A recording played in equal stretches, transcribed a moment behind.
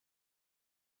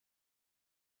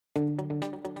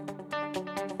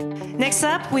Next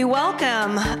up, we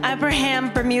welcome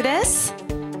Abraham Bermudez,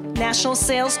 National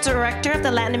Sales Director of the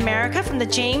Latin America from the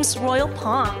James Royal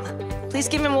Palm. Please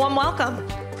give him a warm welcome.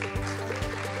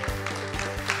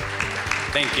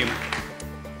 Thank you.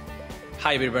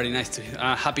 Hi, everybody.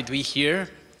 Happy to be here.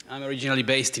 I'm originally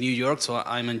based in New York, so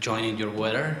I'm enjoying your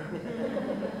weather.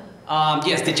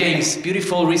 Yes, the James,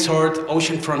 beautiful resort,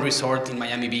 oceanfront resort in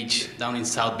Miami Beach, down in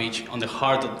South Beach, on the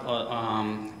heart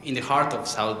of, in the heart of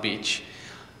South Beach.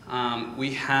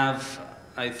 We have,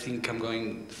 I think I'm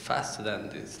going faster than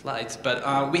the slides,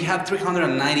 but we have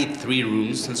 393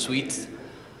 rooms and suites.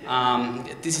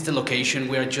 This is the location.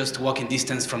 We are just walking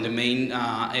distance from the main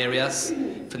areas,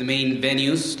 from the main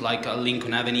venues like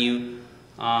Lincoln Avenue,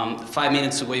 5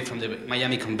 minutes away from the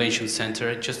Miami Convention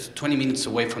Center, just 20 minutes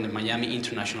away from the Miami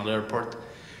International Airport.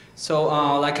 So,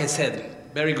 like I said,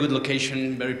 very good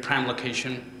location, very prime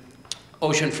location,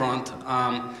 oceanfront.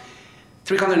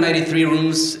 393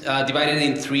 rooms divided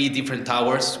in 3 different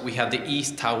towers. We have the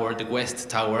East Tower, the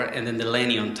West Tower, and then the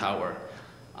Lennion Tower.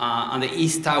 On the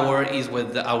East Tower is where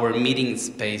our meeting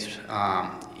space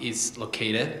is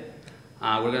located.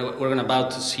 We're about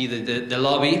to see the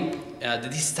lobby. The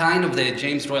design of the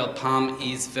James Royal Palm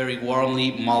is very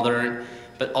warmly modern,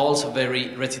 but also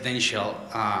very residential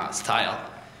style.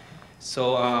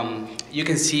 So you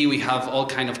can see we have all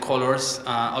kind of colors.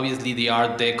 Obviously the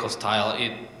Art Deco style,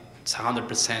 it's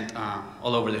 100%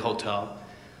 all over the hotel.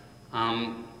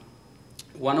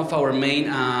 One of our main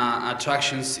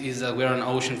attractions is that we're an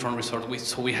oceanfront resort,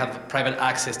 so we have private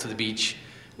access to the beach.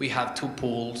 We have 2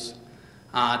 pools.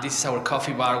 This is our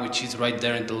coffee bar, which is right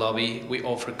there in the lobby. We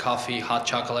offer coffee, hot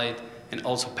chocolate, and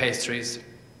also pastries.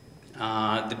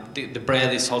 The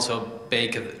bread is also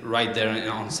baked right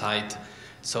there on site,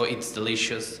 so it's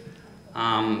delicious.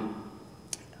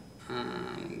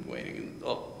 Waiting.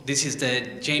 Oh, this is the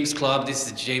James Club. This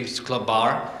is the James Club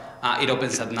bar. It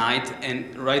opens at night,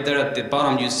 and right there at the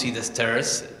bottom you see the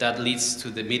stairs that leads to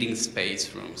the meeting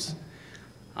space rooms.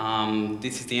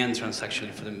 This is the entrance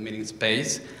actually for the meeting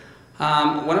space.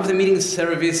 One of the meeting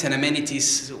service and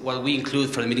amenities, what we include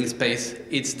for the meeting space,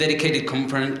 it's dedicated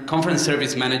conference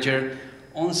service manager,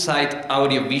 on-site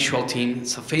audio-visual team,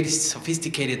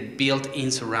 sophisticated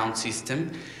built-in surround system.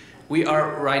 We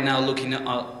are right now looking at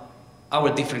our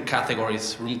different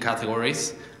categories, room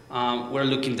categories. We're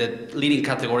looking at the leading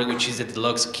category, which is the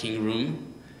Deluxe King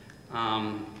room,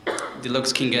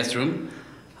 Deluxe King guest room.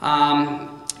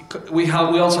 We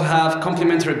also have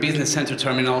complimentary business center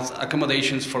terminals,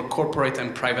 accommodations for corporate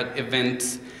and private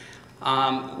events.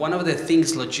 One of the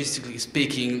things, logistically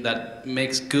speaking, that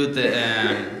makes good,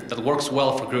 that works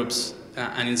well for groups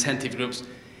and incentive groups,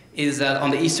 is that on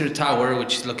the Eastern Tower,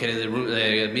 which is located in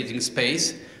the meeting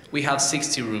space, we have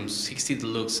 60 rooms, 60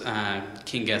 Deluxe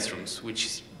King guest rooms,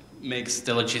 which makes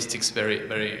the logistics very,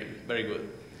 very, very good.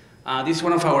 This is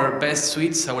one of our best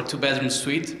suites, our 2-bedroom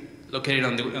suite, located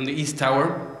on the East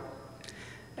Tower.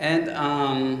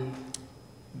 And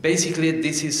basically,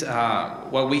 this is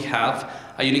what we have,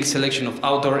 a unique selection of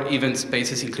outdoor event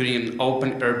spaces, including an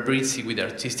open-air breezy with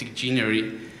artistic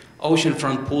greenery,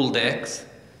 oceanfront pool decks,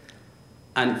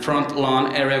 and front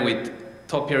lawn area with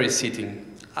topiary seating.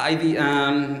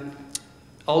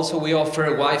 Also, we offer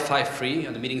Wi-Fi free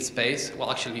in the meeting space,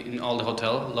 well, actually in all the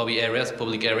hotel, lobby areas,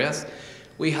 public areas.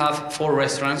 We have 4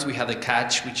 restaurants. We have the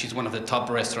Catch, which is one of the top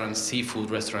restaurants, seafood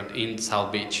restaurant in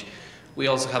South Beach. We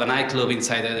also have a nightclub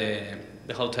inside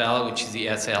the hotel, which is the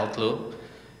SL Club.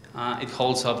 It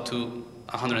holds up to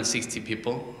 160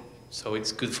 people, so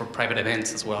it's good for private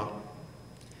events as well.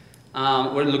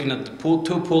 We're looking at the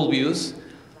 2 pool views.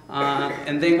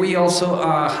 And then we also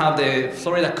have the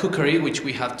Florida Cookery, which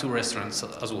we have 2 restaurants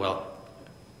as well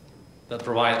that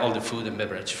provide all the food and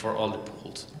beverage for all the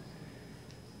pools.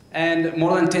 And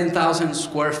more than 10,000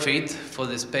 square feet for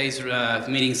the space,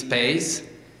 meeting space,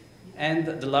 and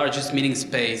the largest meeting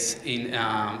space in,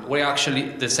 we're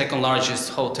actually the 2nd largest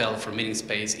hotel for meeting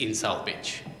space in South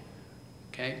Beach.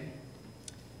 Okay?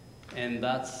 And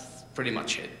that's pretty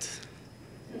much it.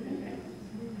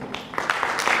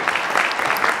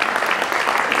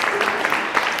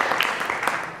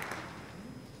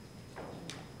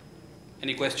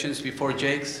 Any questions before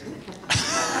Jake's?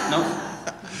 No?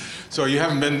 So you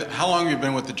haven't been, how long have you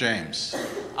been with the James?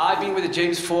 I've been with the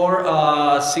James for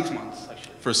 6 months,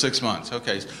 actually. For 6 months,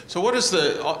 okay. So what is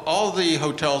all the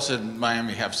hotels in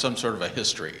Miami have some sort of a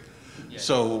history. Yes.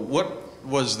 So what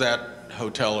was that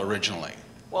hotel originally?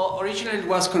 Well, originally it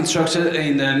was constructed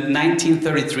in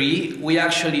 1933. We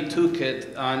actually took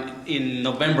it in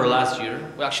November last year,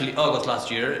 well, actually August last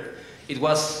year. It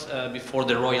was before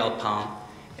the Royal Palm.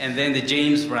 And then the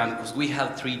James brand, because we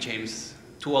have 3 James,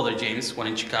 2 other James, one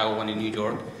in Chicago, one in New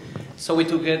York. So we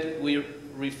took it, we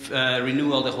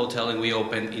renewed all the hotel, and we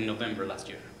opened in November last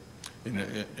year.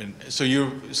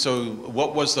 So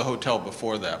what was the hotel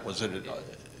before that? Was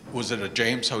it a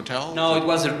James Hotel? No, it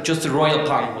was just the Royal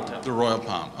Palm Hotel. The Royal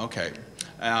Palm, okay.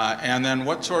 And then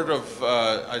what sort of,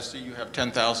 I see you have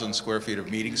 10,000 square feet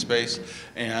of meeting space,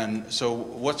 and so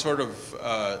what sort of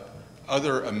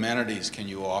other amenities can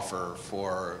you offer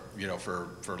for,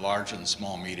 for large and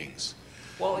small meetings?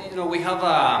 Well, we have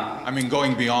I mean,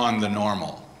 going beyond the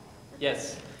normal.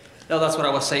 Yes. No, that's what I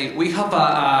was saying. We have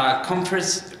a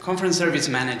conference service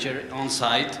manager on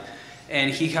site,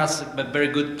 and he has very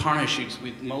good partnerships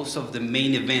with most of the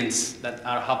main events that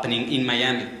are happening in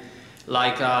Miami.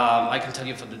 Like, I can tell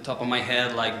you from the top of my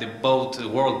head, like the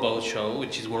World Boat Show,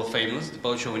 which is world famous, the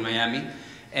boat show in Miami.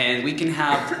 And we can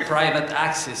have private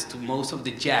access to most of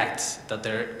the yachts that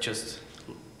they're just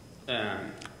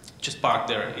parked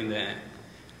there in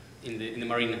the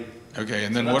marina. Okay,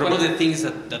 and then so what about... one of the things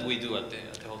that we do at the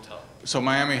hotel. So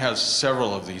Miami has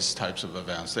several of these types of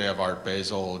events. They have Art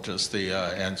Basel,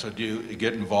 and so do you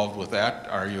get involved with that?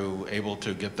 Are you able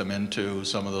to get them into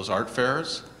some of those art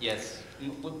fairs? Yes,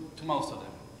 to most of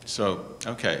them. So,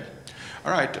 okay.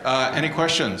 All right, any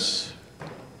questions?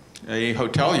 A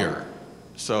hotelier.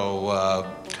 So,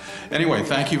 anyway,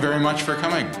 thank you very much for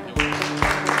coming.